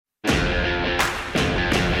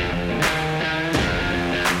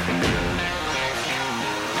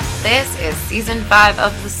This is Season 5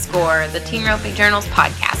 of The Score, the Team Roping Journal's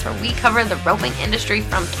podcast, where we cover the roping industry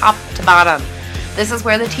from top to bottom. This is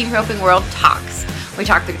where the team roping world talks. We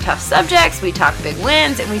talk through tough subjects, we talk big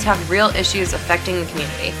wins, and we talk real issues affecting the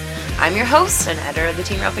community. I'm your host and editor of the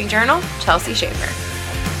Team Roping Journal, Chelsea Schaefer.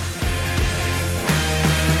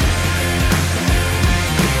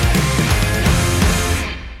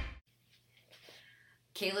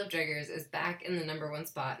 Kaleb Driggers is back in the number 1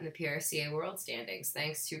 spot in the PRCA World Standings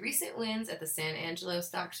thanks to recent wins at the San Angelo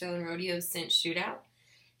Stock Show and Rodeo Cinch Shootout,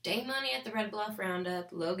 day money at the Red Bluff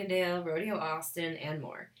Roundup, Logandale, Rodeo Austin, and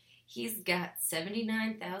more. He's got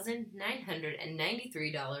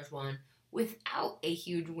 $79,993 won without a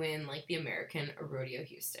huge win like the American or Rodeo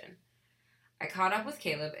Houston. I caught up with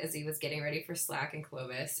Kaleb as he was getting ready for Slack in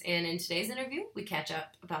Clovis, and in today's interview, we catch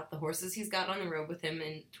up about the horses he's got on the road with him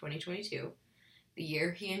in 2022, the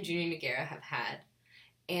year he and Junior Nogueira have had,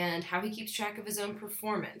 and how he keeps track of his own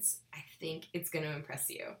performance. I think it's going to impress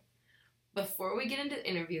you. Before we get into the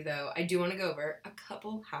interview, though, I do want to go over a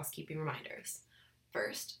couple housekeeping reminders.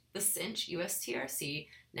 First, the Cinch USTRC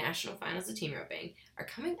National Finals of Team Roping are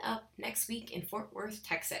coming up next week in Fort Worth,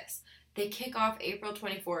 Texas. They kick off April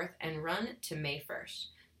 24th and run to May 1st.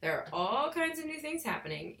 There are all kinds of new things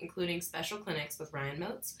happening, including special clinics with Ryan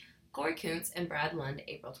Moats, Corey Kuntz, and Brad Lund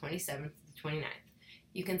April 27th to 29th.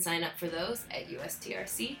 You can sign up for those at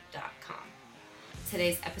ustrc.com.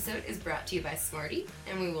 Today's episode is brought to you by Smarty,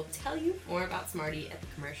 and we will tell you more about Smarty at the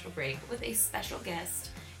commercial break with a special guest,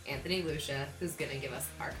 Anthony Lucia, who's going to give us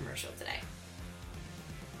our commercial today.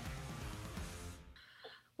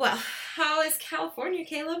 Well, how is California,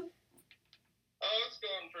 Kaleb? Oh, it's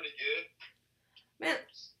going pretty good. Man.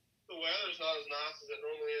 The weather's not as nice as it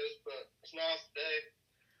normally is, but it's nice today.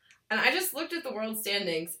 And I just looked at the world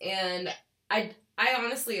standings, and I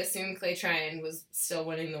honestly assumed Clay Tryon was still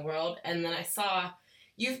winning the world, and then I saw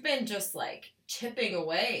you've been just, like, chipping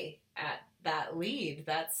away at that lead.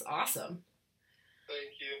 That's awesome.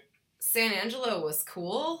 Thank you. San Angelo was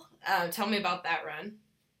cool. Tell me about that run.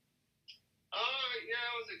 Yeah,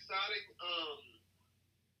 it was exciting.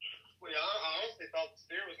 I honestly thought the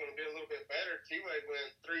steer was going to be a little bit better. T-Wade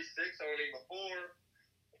went 3-6 on him before,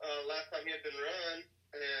 last time he had been run,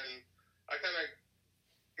 and I kind of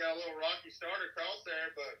got a little rocky start across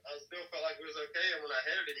there, but I still felt like it was okay, and when I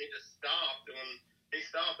headed him, he just stopped, and when he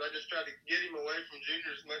stopped, I just tried to get him away from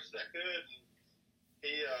Junior as much as I could, and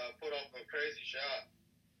he put off a crazy shot.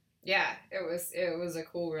 Yeah, it was a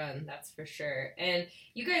cool run, that's for sure. And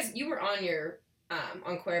you were on your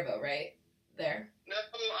on Cuervo, right? There. No,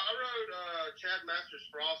 I rode Chad Masters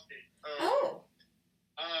Frosty.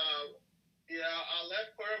 Yeah, I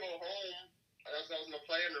left Cuervo home. That was my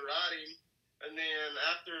plan to ride him, and then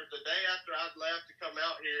the day after I'd left to come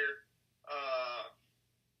out here,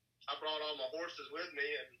 I brought all my horses with me,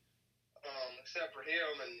 and except for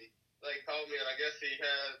him, and they called me, and I guess he's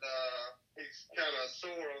kind of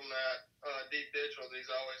sore on that deep ditch that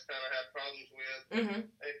he's always kind of had problems with. Mm-hmm.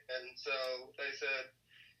 And so they said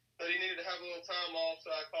that he needed to have a little time off,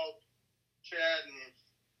 so I called Chad, and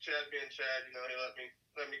Chad being Chad, he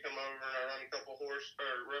let me come over, and I run a couple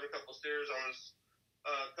steers on his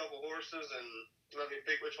couple horses, and let me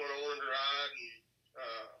pick which one I wanted to ride, and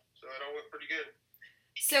so it all went pretty good.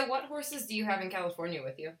 So what horses do you have in California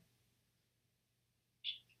with you?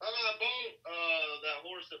 I bought that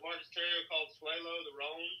horse that Marcus Terrio called Suelo, the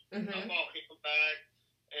Roan. Mm-hmm. I bought him back,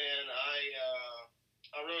 and I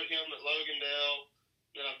rode him at Logandale.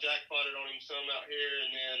 Then I've jackpotted on him some out here,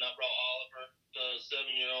 and then I brought Oliver, the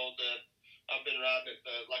 7-year-old that I've been riding at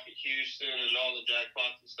Houston and all the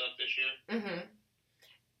jackpots and stuff this year. Mm-hmm.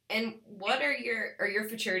 And what are your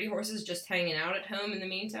futurity horses just hanging out at home in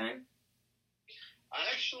the meantime?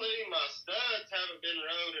 Actually, my studs haven't been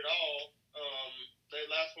rode at all.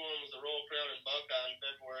 The last one was the Royal Crown in Buckeye in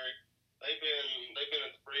February. They've been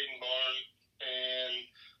at the breeding barn, and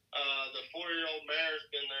the 4-year-old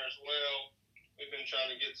mare's been there as well. We've been trying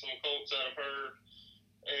to get some colts out of her,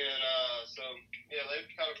 and so yeah, they've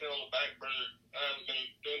kind of been on the back burner. I haven't been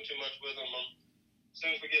doing too much with them. As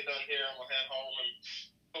soon as we get done here, I'm gonna head home and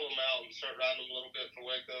pull them out and start riding them a little bit for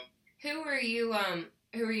Waco. Who are you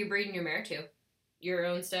breeding your mare to? Your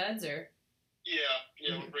own studs, or? Yeah,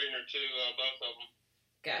 mm-hmm. We're breeding her to both of them.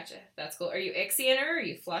 Gotcha. That's cool. Are you Ixieing her? Are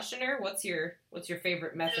you flushing her? What's your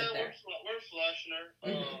favorite method there? We're flushing her.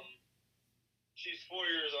 Mm-hmm. She's 4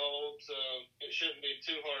 years old, so it shouldn't be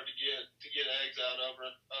too hard to get eggs out of her.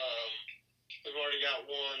 We've already got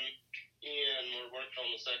one in. We're working on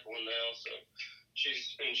the second one now, so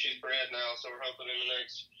she's bred now. So we're hoping in the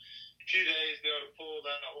next few days be able to pull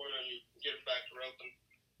that one and get her back to roping.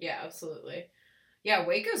 Yeah, absolutely. Yeah,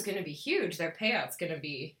 Waco's going to be huge. Their payout's going to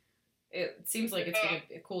be It seems like it's going to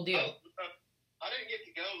be a cool deal. I didn't get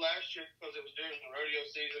to go last year because it was during the rodeo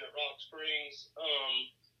season at Rock Springs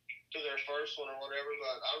to their first one or whatever,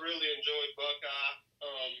 but I really enjoyed Buckeye.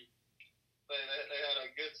 They had a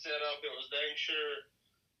good setup. It was dang sure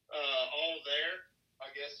all there, I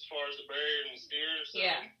guess, as far as the barrier and the steers. So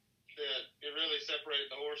yeah. It really separated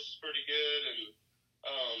the horses pretty good, and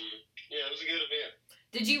yeah, it was a good event.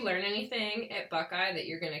 Did you learn anything at Buckeye that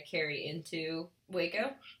you're going to carry into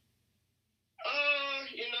Waco?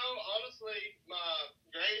 Honestly, my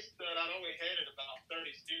gray stud, I'd only headed about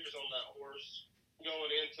 30 steers on that horse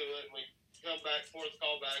going into it, and we come back, fourth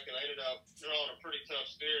call back, and I ended up drawing a pretty tough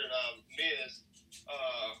steer, and I missed.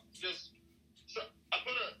 Just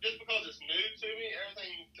because it's new to me,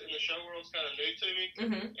 everything in the show world's kind of new to me,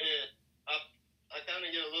 and I kind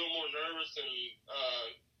of get a little more nervous and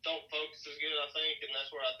don't focus as good, I think, and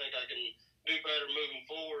that's where I think I can do better moving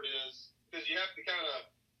forward is because you have to kind of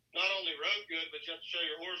not only rope good, but you have to show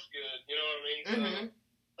your horse good. You know what I mean? So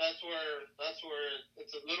that's where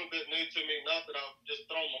it's a little bit new to me. Not that I've just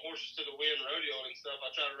thrown my horses to the wind, rodeoing and stuff.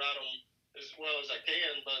 I try to ride them as well as I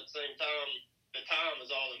can, but at the same time, the time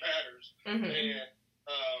is all that matters. And in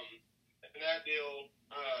that deal,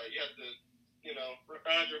 you have to,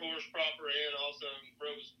 ride your horse proper and also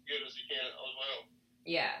rope as good as you can as well.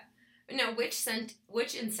 Yeah. Now, which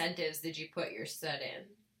incentives did you put your stud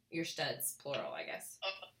in? Your studs, plural, I guess.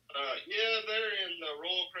 Yeah, they're in the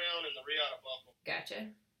Royal Crown and the Riata Buckle.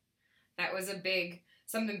 Gotcha. That was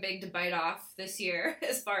something big to bite off this year,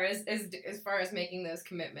 as far as making those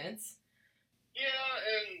commitments. Yeah,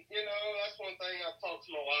 and that's one thing I've talked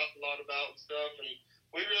to my wife a lot about and stuff, and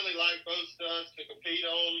we really like both studs to compete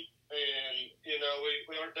on, and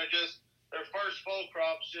they're just their first full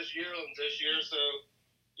crops, just yearlings this year, so.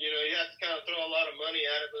 You have to kind of throw a lot of money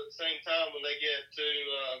at it, but at the same time, when they get to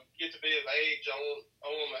be of age, I want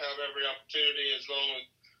them to have every opportunity as long as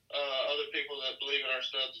other people that believe in our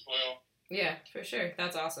studs as well. Yeah, for sure.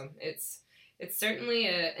 That's awesome. It's certainly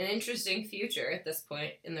an interesting future at this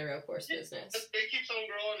point in the rope horse business. It keeps on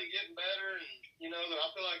growing and getting better, and I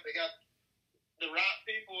feel like they got the right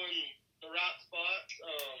people in the right spots.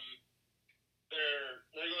 They're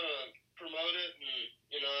gonna promote it, and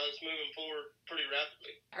it's moving forward pretty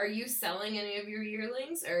rapidly. Are you selling any of your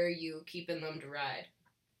yearlings, or are you keeping them to ride?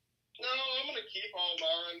 No, I'm gonna keep all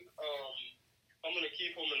mine. I'm gonna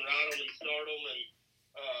keep them and ride them and start them, and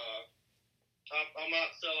I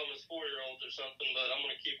might sell them as 4-year-olds or something, but I'm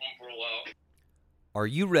gonna keep them for a while. Are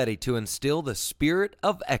you ready to instill the spirit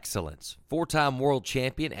of excellence? 4-time world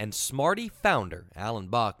champion and Smarty founder Alan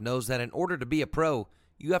Bach knows that in order to be a pro,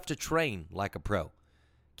 you have to train like a pro.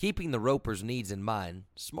 Keeping the roper's needs in mind,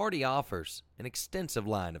 Smarty offers an extensive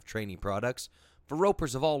line of training products for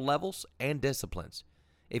ropers of all levels and disciplines.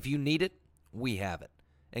 If you need it, we have it,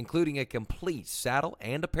 including a complete saddle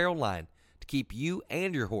and apparel line to keep you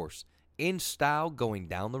and your horse in style going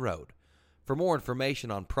down the road. For more information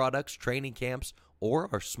on products, training camps, or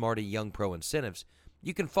our Smarty Young Pro incentives,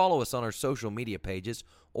 you can follow us on our social media pages,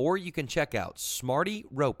 or you can check out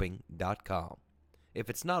smartyroping.com. If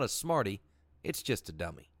it's not a Smarty, it's just a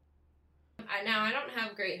dummy. Now, I don't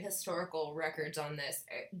have great historical records on this.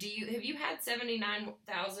 Have you had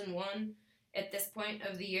 79,001 at this point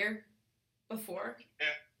of the year before?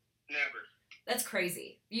 Yeah, never. That's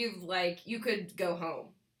crazy. You could go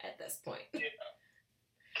home at this point. Yeah,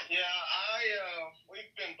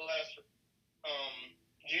 we've been blessed.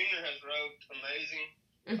 Junior has roped amazing.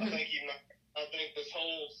 I think this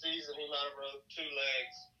whole season he might have roped 2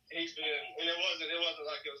 legs. He's been, and it wasn't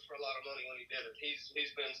like it was for a lot of money when he did it. He's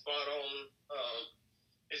been spot on.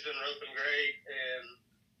 He's been roping great, and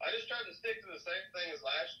I just tried to stick to the same thing as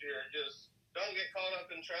last year. Just don't get caught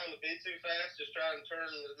up in trying to be too fast. Just try and turn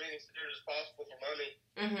as many steers as possible for money,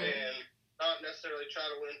 and not necessarily try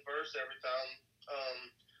to win first every time.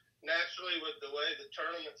 Naturally, with the way the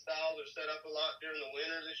tournament styles are set up a lot during the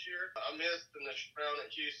winter this year, I missed in the round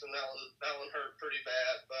at Houston. That one hurt pretty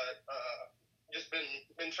bad, but. Just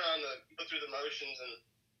been trying to go through the motions and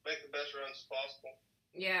make the best runs as possible.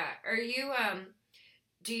 Yeah. Are you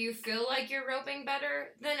do you feel like you're roping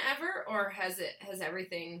better than ever, or has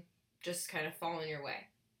everything just kind of fallen your way?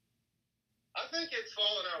 I think it's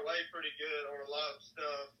fallen our way pretty good on a lot of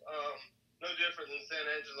stuff. No different than San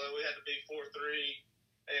Angelo. We had to be 4-3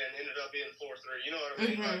 and ended up being 4-3. You know what I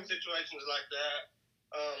mean? Like situations like that.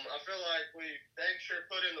 I feel like we dang sure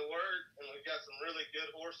put in the work, and we've got some really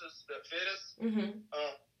good horses that fit us. And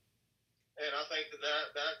I think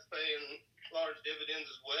that's paying large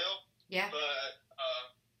dividends as well. Yeah. But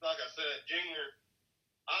like I said, Junior,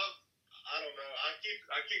 I don't know. I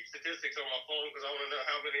keep statistics on my phone because I want to know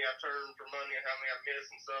how many I turn for money and how many I miss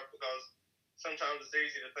and stuff. Because sometimes it's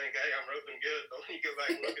easy to think, hey, I'm roping good, but when you go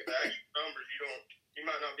back and look at the actual numbers, you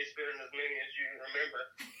might not be spinning as many as you remember.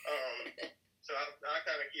 So I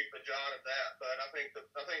kind of keep a jot of that. But I think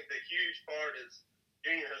the huge part is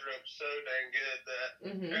Junior has roped so dang good that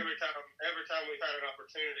every time we've had an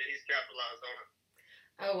opportunity, he's capitalized on it.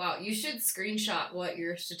 Oh, wow. You should screenshot what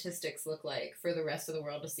your statistics look like for the rest of the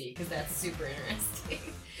world to see, because that's super interesting.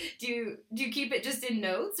 Do you keep it just in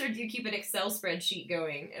notes, or do you keep an Excel spreadsheet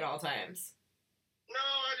going at all times? No,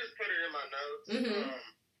 I just put it in my notes.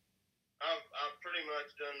 I've pretty much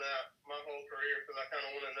done that my whole career because I kind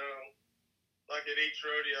of want to know, like at each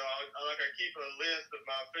rodeo, I keep a list of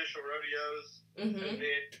my official rodeos, and then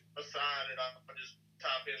beside it, I just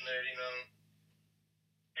type in there,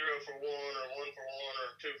 0 for 1 or 1 for 1 or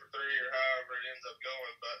 2 for 3 or however it ends up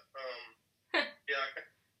going. But yeah,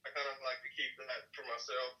 I kind of like to keep that for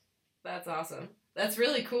myself. That's awesome. That's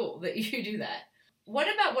really cool that you do that.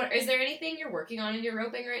 Is there anything you're working on in your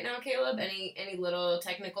roping right now, Kaleb? Any little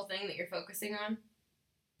technical thing that you're focusing on?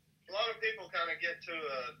 A lot of people kind of get to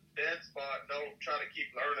a dead spot and don't try to keep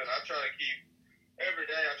learning. I try to keep, every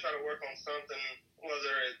day I try to work on something,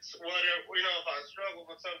 whether it's, if I struggle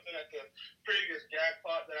with something at the previous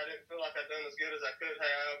jackpot that I didn't feel like I'd done as good as I could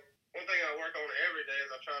have. One thing I work on every day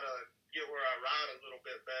is I try to get where I ride a little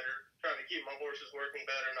bit better, trying to keep my horses working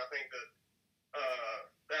better, and I think that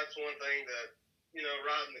that's one thing that,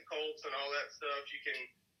 riding the colts and all that stuff, you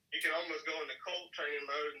can almost go into colt training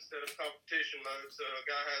mode instead of competition mode, so a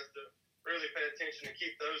guy has to really pay attention to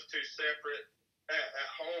keep those two separate at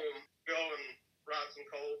home, go and ride some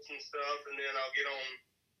colts and stuff, and then I'll get on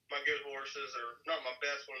my good horses, or not my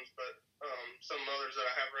best ones, but some others that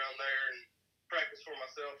I have around there, and practice for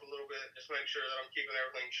myself a little bit, just make sure that I'm keeping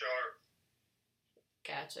everything sharp.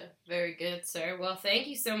 Gotcha. Very good, sir. Well, thank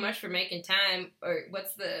you so much for making time. Or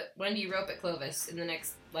when do you rope at Clovis? In the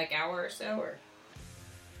next, hour or so, or?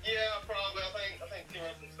 Yeah, probably. I think team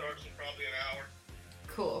roping starts in probably an hour.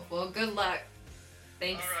 Cool. Well, good luck.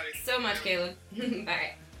 Thanks so much, Kaleb.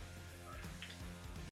 Bye.